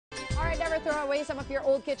throw away some of your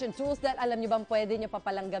old kitchen tools that alam nyo bang pwede nyo pa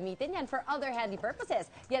palang gamitin yan for other handy purposes?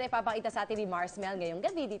 Yan ay papakita sa atin ni Mars Mel ngayong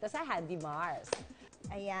gabi dito sa Handy Mars.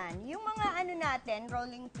 Ayan, yung mga ano natin,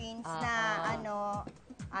 rolling pins na ano,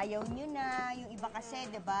 ayaw nyo na, yung iba kasi,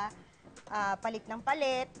 di ba, palit ng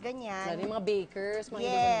palit, ganyan. Lalo yung mga bakers, mga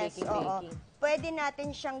baking. Pwede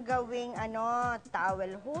natin siyang gawing ano,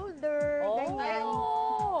 towel holder, ganyan.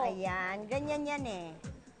 Ayan, ganyan yan eh.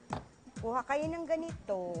 Kuha kayo ng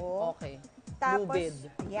ganito. Okay. Tapos, Lubid.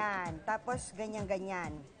 yan. Tapos,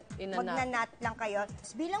 ganyan-ganyan. Inanat. Magnanat lang kayo.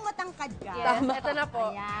 Bilang matangkad ka. Yes, ito na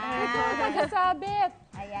po. Ayan. Ito, nagkasabit.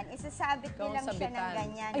 Ayan, isasabit nyo lang siya ng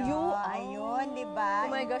ganyan. Ayun. Ayun, di ba?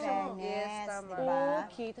 Oh my gosh, yes, tama. diba?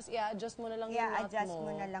 Okay, tapos i-adjust mo na lang yung knot mo. I-adjust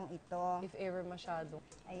mo na lang ito. If ever masyado.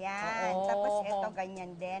 Ayan. Tapos ito,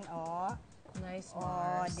 ganyan din, oh. Nice, Oh,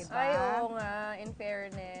 Mars. di ba? Ay, oo nga, in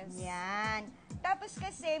fairness. Yan. Tapos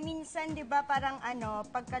kasi, minsan, di ba, parang ano,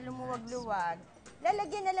 pagka lumuwag-luwag,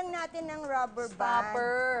 lalagyan na lang natin ng rubber band.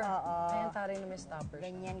 Stopper. Oo. Ayan, taray na may stopper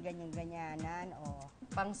siya. Ganyan, ganyanan, oh.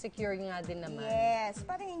 Pang-secure nga din naman. Yes,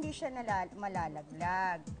 para hindi siya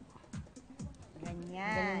malalaglag.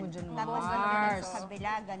 Ganyan. Galing mo dyan, Tapos Mars. ganun sa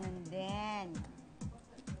kabila, ganun din.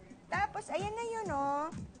 Tapos, ayan na yun, oh.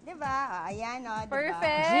 Diba? Ayan, oh. Diba?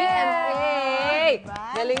 Perfect! GMA! Diba?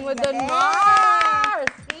 Galing mo dun, Galing.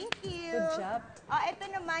 Mars! Thank you. Good job. Ito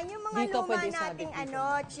naman, yung mga Dito luma pwede sabit nating dito. ano,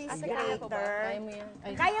 cheese Kaya grater. mo yan.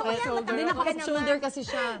 Ay, Kaya mo yan, Hindi matangkad na ka kasi shoulder naman. kasi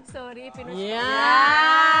siya. Sorry, pinush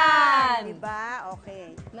Yan! Diba? Okay.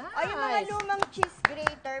 Nice. O yung mga lumang cheese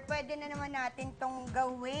grater, pwede na naman natin tong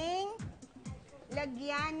gawing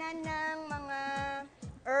lagyanan ng mga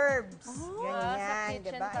herbs. Ganyan, sa kitchen,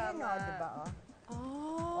 diba? Ayan tama. o, diba?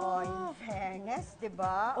 Oh. In fairness,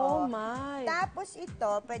 diba? Oh my. Tapos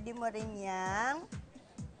ito, pwede mo rin yang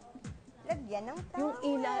lagyan ng towel.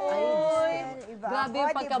 Yung ay, Iba grabe ako,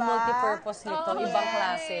 yung pagka-multipurpose nito. Oo, Ibang eh.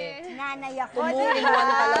 klase. Nanay ako.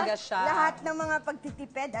 Tumulong talaga siya. Lahat ng mga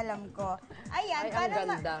pagtitipid, alam ko. Ayan, Ay, ang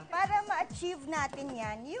ganda. para ma-achieve natin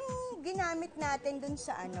yan, yung ginamit natin dun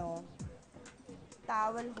sa ano,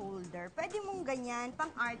 towel holder. Pwede mong ganyan,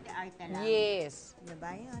 pang arte-arte lang. Yes.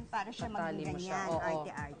 Diba yun? Para siya Patali maging mo siya, ganyan, oo.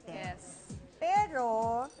 arte-arte. Yes. Pero,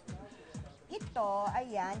 ito,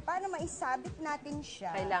 ayan, para maisabit natin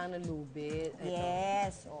siya. Kailangan ng lubid. Ito.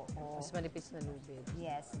 Yes, oo. Mas manipis na lubid.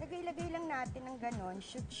 Yes. Lagay-lagay lang natin ng ganon.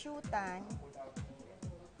 Shoot-shootan.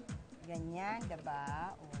 Ganyan,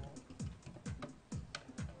 diba? O.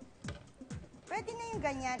 Pwede na yung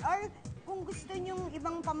ganyan. Or kung gusto nyong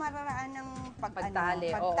ibang pamararaan ng Pagtali,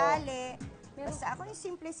 pagtali. Basta ako yung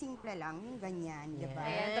simple-simple lang, yung ganyan, diba?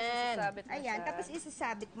 Ayan, tapos isasabit mo Ayan, siya. tapos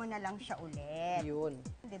isasabit mo na lang siya ulit. Yun.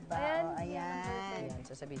 Diba? Ayan, O, ayan. Ayan,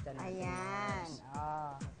 sasabitan natin. Ayan.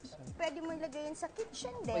 Oh. Pwede mo ilagay yun sa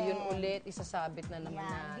kitchen din. O yun ulit, isasabit na naman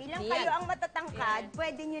Yan. natin. Bilang kayo ang matatangkad,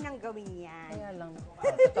 pwede nyo nang gawin yan. Kaya lang.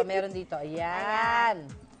 Ito, meron dito. Ayan.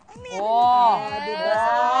 Ay, meron Oh, din. diba?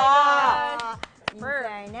 In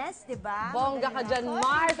fairness, diba? Bongga ka Magaling dyan, ako.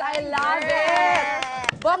 Mars. I love it.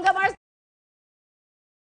 Bongga, Mars.